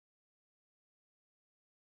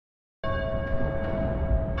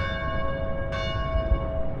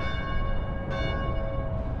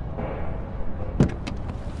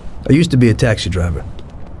I used to be a taxi driver.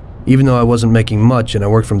 Even though I wasn't making much and I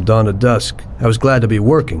worked from dawn to dusk, I was glad to be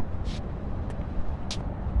working.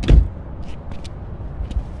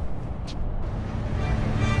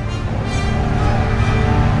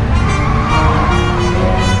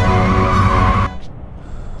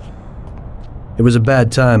 It was a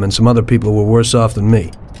bad time and some other people were worse off than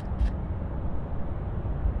me.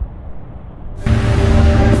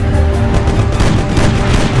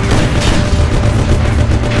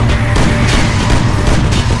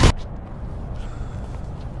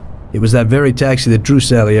 It was that very taxi that drew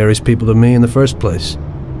Salieri's people to me in the first place.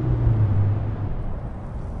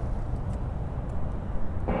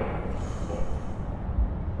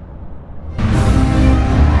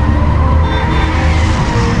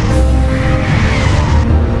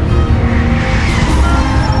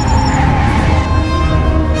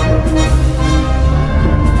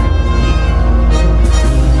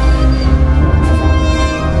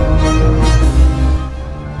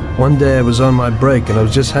 One day I was on my break and I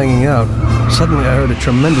was just hanging out. Suddenly I heard a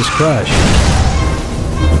tremendous crash.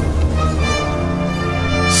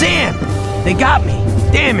 Sam! They got me!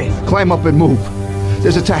 Damn it! Climb up and move.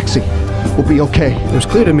 There's a taxi. We'll be okay. It was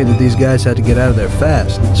clear to me that these guys had to get out of there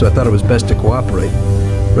fast, so I thought it was best to cooperate,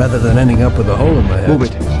 rather than ending up with a hole in my head. Move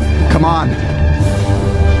it. Come on.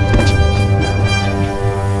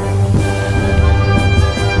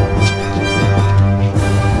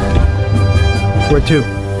 Where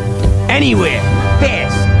to? Anywhere!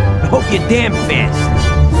 Fast! I hope you're damn fast.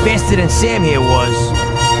 Faster than Sam here was.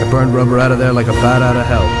 I burned rubber out of there like a bat out of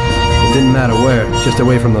hell. It didn't matter where, just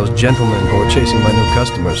away from those gentlemen who were chasing my new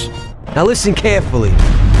customers. Now listen carefully.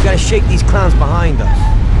 We gotta shake these clowns behind us.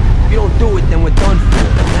 If you don't do it, then we're done for.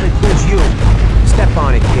 That includes you. Step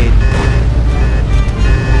on it, kid.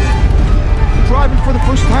 Driving for the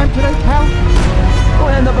first time today, pal?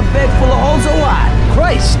 Gonna end up a bag full of holes or what?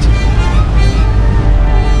 Christ!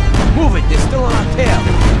 Move it, they're still on our tail.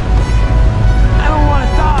 I don't want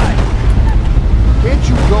to die. Can't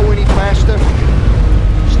you go any faster?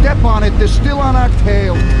 Step on it, they're still on our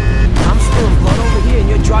tail. I'm spilling blood over here and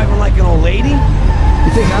you're driving like an old lady?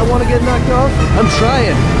 You think I want to get knocked off? I'm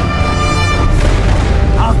trying.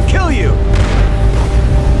 I'll kill you.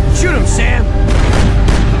 Shoot him, Sam.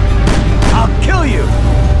 I'll kill you.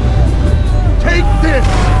 Take this!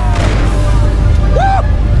 Woo!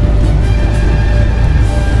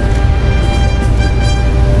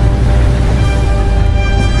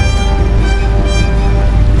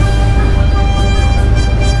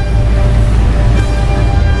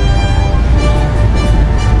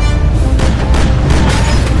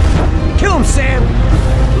 Sam!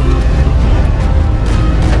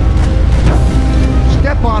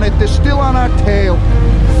 Step on it, they're still on our tail.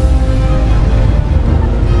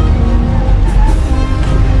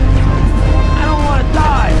 I don't want to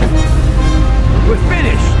die. We're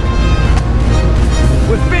finished.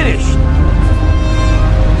 We're finished.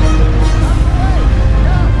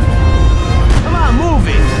 Come on, move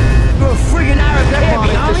it. You're a friggin' Arab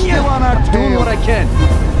cabbie, aren't you? Still on our tail. Doing what I can.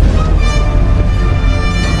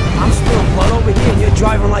 I'm spilling blood over here and you're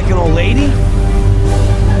driving like an old lady?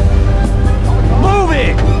 Move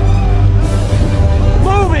it!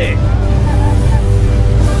 Move it!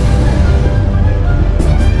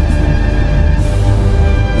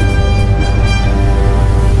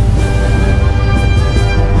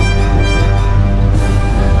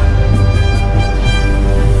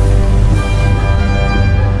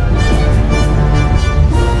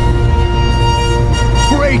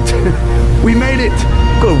 Great! We made it!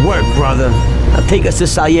 Good work, brother. Now take us to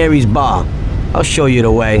Salieri's bar. I'll show you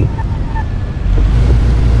the way.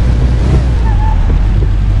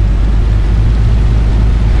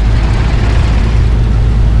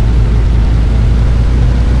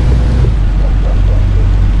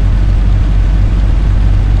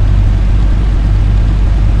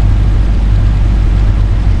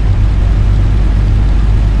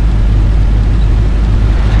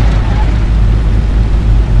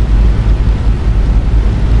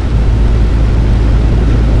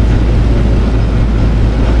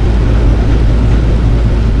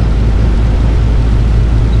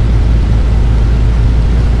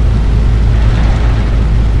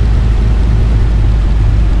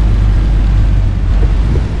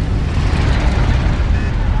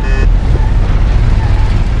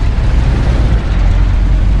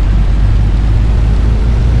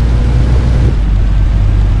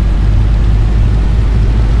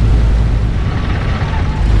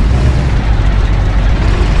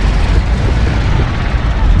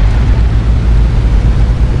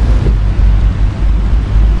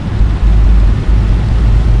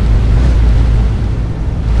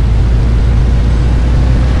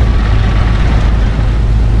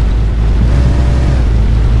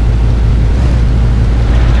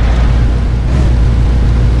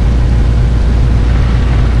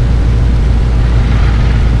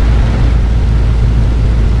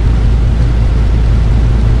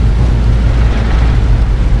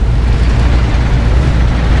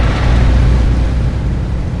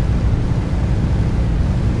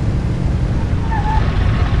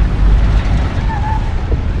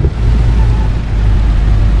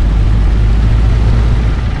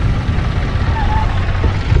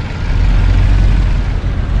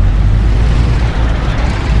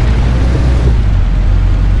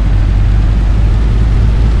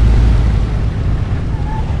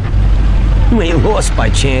 You ain't lost by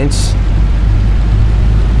chance.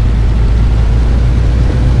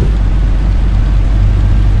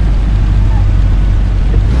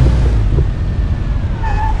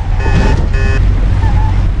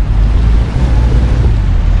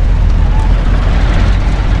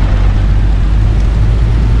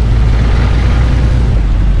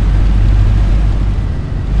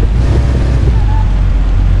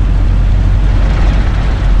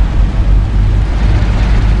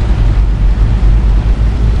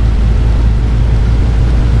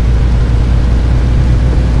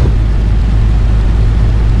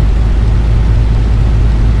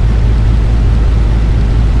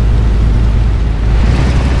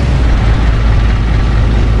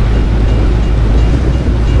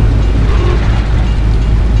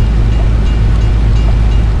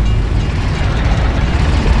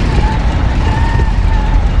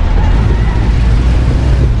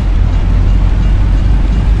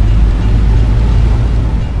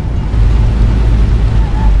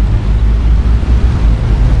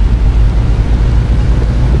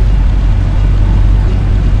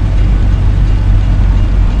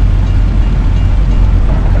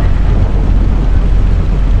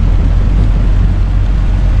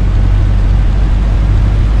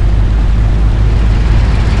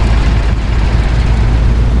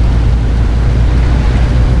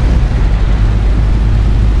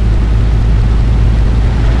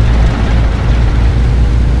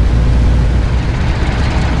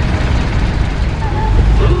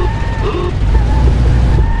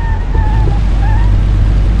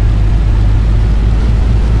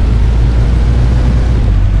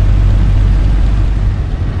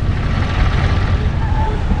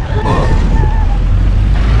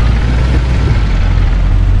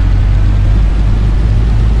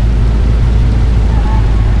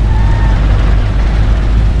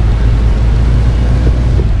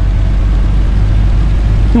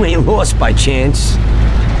 You ain't lost by chance.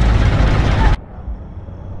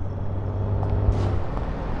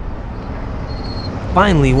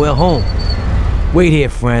 Finally, we're home. Wait here,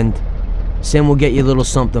 friend. Sam will get you a little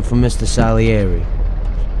something from Mr. Salieri.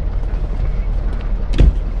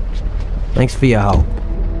 Thanks for your help.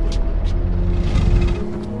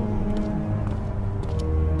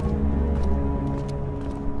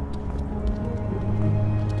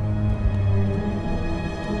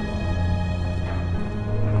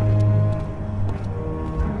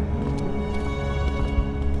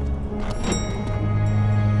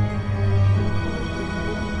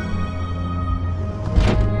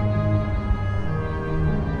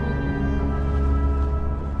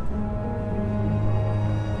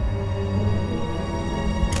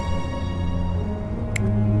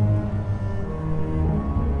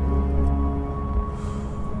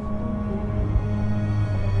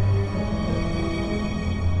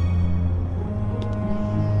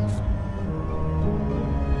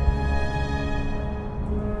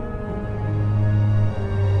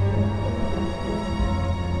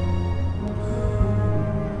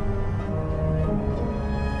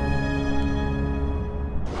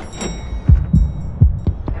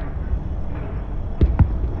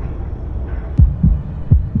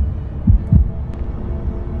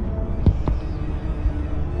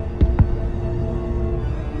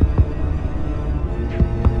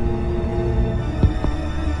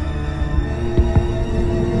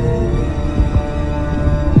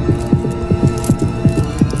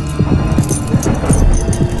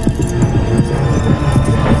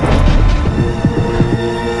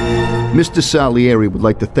 Mr. Salieri would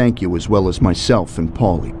like to thank you as well as myself and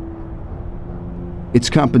Paulie.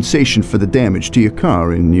 It's compensation for the damage to your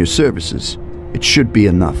car and your services. It should be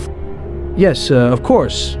enough. Yes, of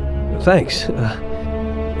course. Thanks.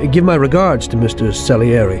 Give my regards to Mr.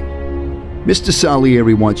 Salieri. Mr.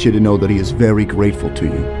 Salieri wants you to know that he is very grateful to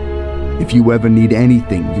you. If you ever need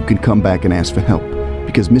anything, you can come back and ask for help,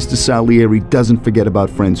 because Mr. Salieri doesn't forget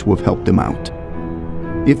about friends who have helped him out.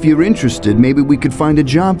 If you're interested, maybe we could find a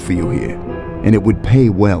job for you here, and it would pay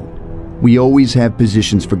well. We always have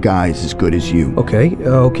positions for guys as good as you. Okay.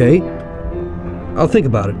 I'll think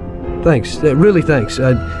about it. Thanks. Really thanks.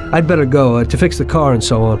 I'd better go to fix the car and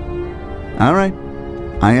so on. All right.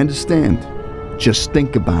 I understand. Just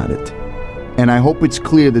think about it. And I hope it's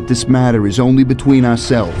clear that this matter is only between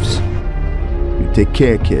ourselves. You take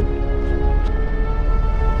care, kid.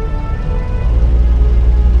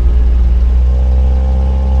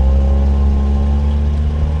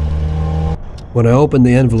 When I opened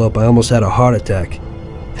the envelope, I almost had a heart attack.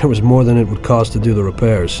 There was more than it would cost to do the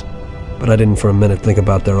repairs. But I didn't for a minute think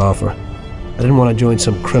about their offer. I didn't want to join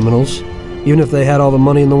some criminals, even if they had all the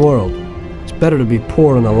money in the world. It's better to be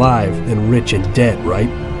poor and alive than rich and dead, right?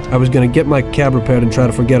 I was going to get my cab repaired and try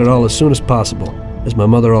to forget it all as soon as possible. As my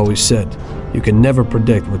mother always said, you can never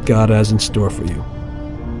predict what God has in store for you.